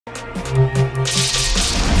Good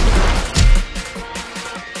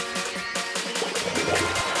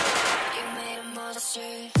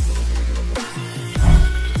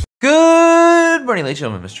morning, ladies and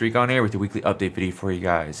gentlemen. MrRecon here with the weekly update video for you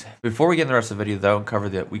guys. Before we get in the rest of the video, though, and cover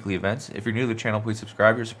the weekly events, if you're new to the channel, please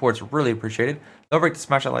subscribe. Your support is really appreciated. Don't forget to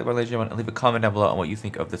smash that like button, ladies and gentlemen, and leave a comment down below on what you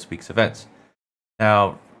think of this week's events.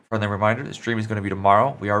 Now, friendly reminder, the stream is going to be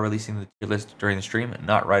tomorrow. We are releasing the tier list during the stream,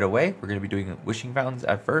 not right away. We're going to be doing wishing fountains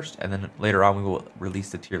at first, and then later on we will release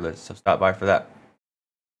the tier list, so stop by for that.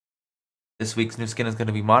 This week's new skin is going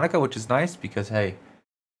to be Monica, which is nice because, hey,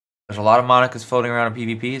 there's a lot of Monicas floating around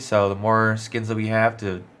in PvP, so the more skins that we have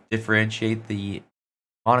to differentiate the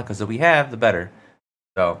Monicas that we have, the better.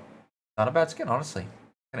 So, not a bad skin, honestly.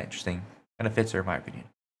 Kind of interesting. Kind of fits her, in my opinion.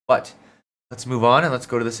 But, let's move on and let's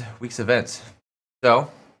go to this week's events.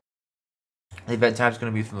 So, the event time is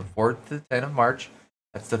going to be from the 4th to the 10th of March.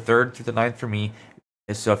 That's the 3rd through the 9th for me.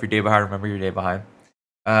 So, if you're day behind, remember your day behind.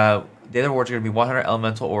 Daily rewards are going to be 100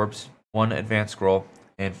 elemental orbs, 1 advanced scroll,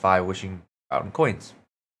 and 5 wishing fountain coins.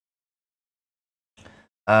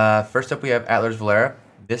 First up, we have Atlas Valera.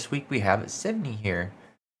 This week, we have Sivney here.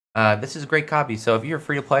 This is a great copy. So if you're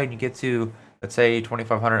free to play and you get to, let's say,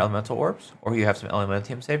 2,500 elemental orbs, or you have some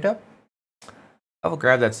elementium saved up, I will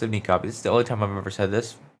grab that Sivney copy. This is the only time I've ever said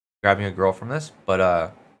this, grabbing a girl from this,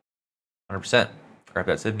 but 100% grab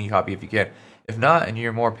that Sivney copy if you can. If not, and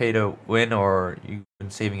you're more pay to win, or you've been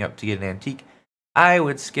saving up to get an antique, I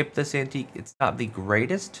would skip this antique. It's not the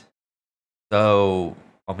greatest, so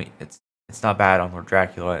I mean it's not bad on Lord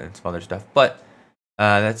Dracula and some other stuff, but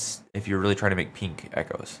that's if you're really trying to make pink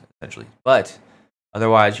echoes, essentially. But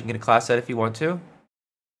otherwise, you can get a class set if you want to.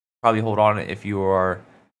 Probably hold on if you are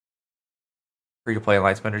free to play in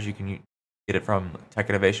Lightspenders. You can get it from Tech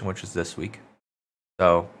Innovation, which is this week.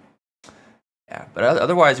 So, yeah. But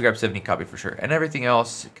otherwise, grab Sivney copy for sure. And everything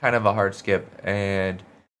else, kind of a hard skip. And,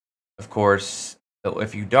 of course,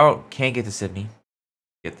 if you can't get to Sivney,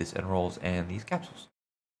 get this enrolls and these capsules.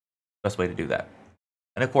 Best way to do that.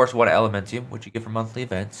 And of course, 1 elementium, which you get from monthly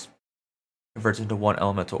events, converts into 1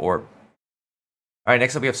 elemental orb. Alright,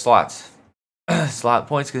 next up we have slots. Slot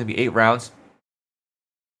points going to be 8 rounds.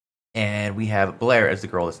 And we have Blair as the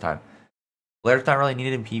girl this time. Blair's not really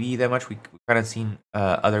needed in PvE that much. We've kind of seen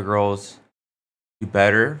other girls do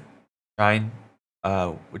better, shine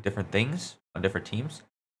with different things on different teams.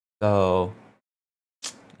 So,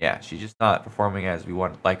 yeah, she's just not performing as we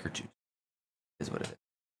would like her to. Is what it is.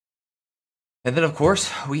 And then, of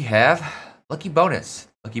course, we have Lucky Bonus.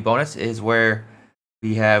 Lucky Bonus is where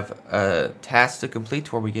we have tasks to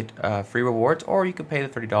complete where we get free rewards, or you can pay the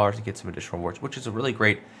 $30 to get some additional rewards, which is a really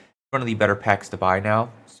great, one of the better packs to buy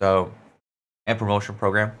now. So, and promotion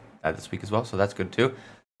program this week as well, so that's good too.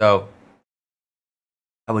 So,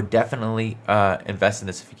 I would definitely invest in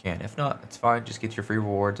this if you can. If not, it's fine. Just get your free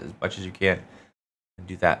rewards as much as you can and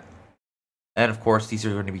do that. And, of course, these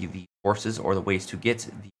are going to be the courses or the ways to get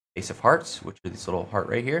the Ace of Hearts, which are this little heart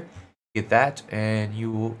right here. Get that, and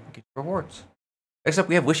you will get rewards. Next up,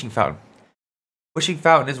 we have Wishing Fountain. Wishing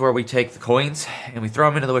Fountain is where we take the coins, and we throw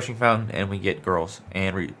them into the Wishing Fountain, and we get girls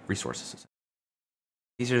and resources.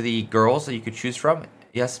 These are the girls that you could choose from.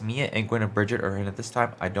 Yes, Mia and Gwen and Bridget are in it this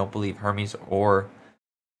time. I don't believe Hermes or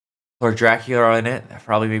Lord Dracula are in it.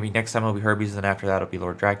 Probably maybe next time it'll be Hermes, and after that it'll be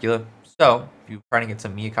Lord Dracula. So, if you're trying to get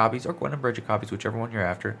some Mia copies, or Gwen and Bridget copies, whichever one you're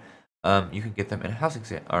after, you can get them in a house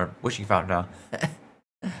exam or Wishing Fountain now.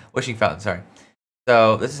 Wishing Fountain, sorry.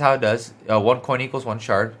 So this is how it does. 1 coin equals 1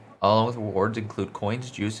 shard. Along with rewards include coins,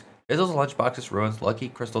 juice, fizzles, lunchboxes, ruins, lucky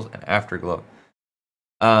crystals, and afterglow.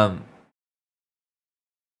 Lost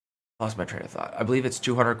my train of thought. I believe it's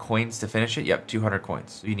 200 coins to finish it. Yep, 200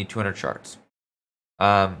 coins. So you need 200 shards.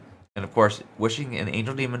 And of course, wishing and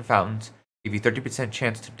angel demon fountains give you 30%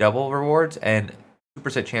 chance to double rewards and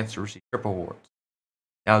 2% chance to receive triple rewards.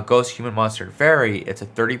 Now, Ghost, Human, Monster, and Fairy, it's a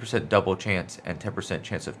 30% double chance and 10%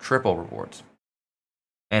 chance of triple rewards.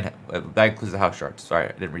 And that includes the house shards. Sorry,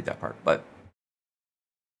 I didn't read that part. But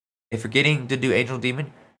if you're getting to do Angel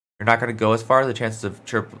Demon, you're not going to go as far. The chances of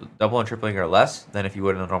double and tripling are less than if you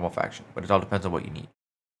would in a normal faction. But it all depends on what you need.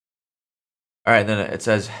 Alright, then it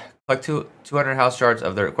says, collect 200 house shards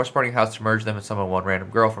of their corresponding house to merge them and summon 1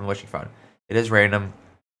 random girl from the Wishing Fountain. It is random.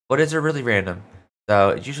 But is it really random? So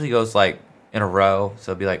it usually goes like in a row,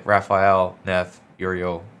 so it'd be like Raphael, Neff,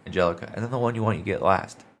 Uriel, Angelica, and then the one you want you get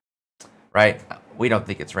last. Right? We don't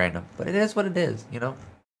think it's random, but it is what it is, you know?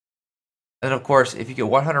 And then, of course, if you get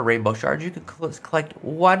 100 rainbow shards, you can collect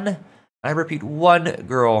 1, I repeat, 1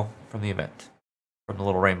 girl from the event. From the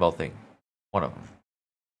little rainbow thing. 1 of them.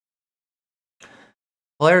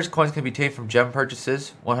 Players' coins can be obtained from gem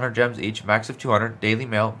purchases, 100 gems each, max of 200, daily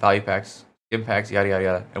mail, value packs, skin packs, yada yada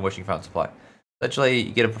yada, and wishing fountain supply. Essentially,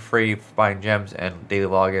 you get it for free for buying gems and daily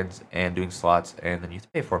logins and doing slots, and then you have to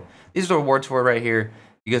pay for them. These are the rewards for it right here.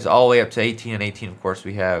 You guys all the way up to 18 and 18. Of course,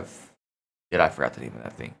 we have. I forgot the name of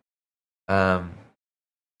that thing.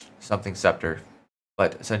 Something scepter,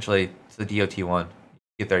 but essentially it's the DOT one.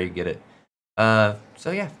 You get there, you get it.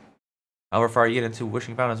 So yeah. However far you get into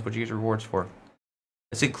wishing fountains, what you get your rewards for.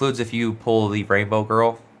 This includes if you pull the rainbow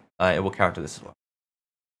girl, it will count to this as well.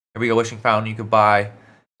 Here we go, wishing fountain. You could buy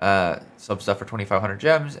some stuff for 2,500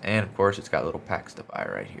 gems, and of course, it's got little packs to buy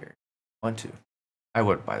right here. 1, 2. I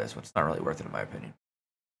wouldn't buy this one. It's not really worth it in my opinion.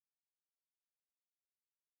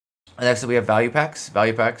 And next, we have value packs.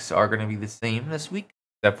 Value packs are going to be the same this week,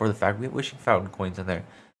 except for the fact we have wishing fountain coins in there.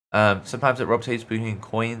 Sometimes it rotates between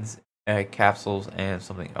coins, capsules, and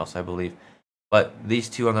something else, I believe. But these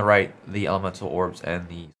two on the right, the elemental orbs and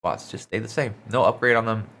the spots, just stay the same. No upgrade on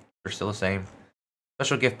them. They're still the same.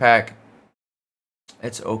 Special gift pack.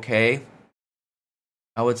 It's okay.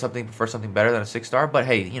 I would prefer something better than a 6-star. But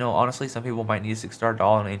hey, you know, honestly, some people might need a 6-star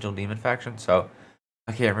doll and angel demon faction. So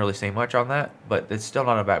I can't really say much on that. But it's still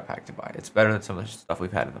not a bad pack to buy. It's better than some of the stuff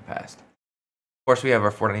we've had in the past. Of course, we have our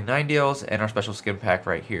 499 deals and our special skin pack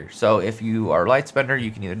right here. So if you are a light spender,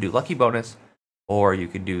 you can either do lucky bonus, or you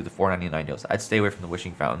can do the 499 deals. I'd stay away from the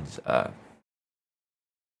wishing fountains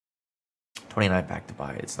 29 pack to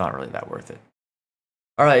buy. It's not really that worth it.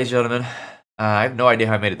 All right, ladies and gentlemen. I have no idea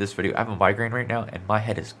how I made it this video. I have a migraine right now, and my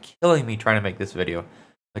head is killing me trying to make this video.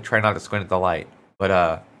 I try not to squint at the light.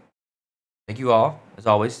 But thank you all, as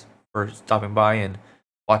always, for stopping by and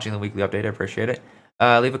watching the weekly update. I appreciate it.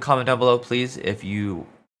 Leave a comment down below, please, if you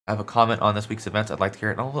have a comment on this week's events. I'd like to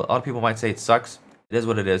hear it. A lot of people might say it sucks. It is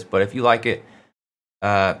what it is. But if you like it,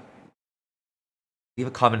 leave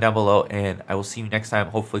a comment down below, and I will see you next time,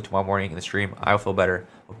 hopefully tomorrow morning in the stream. I'll feel better.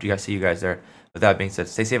 Hope you guys see you guys there. With that being said,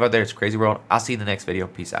 stay safe out there. It's a crazy world. I'll see you in the next video.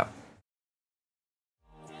 Peace out.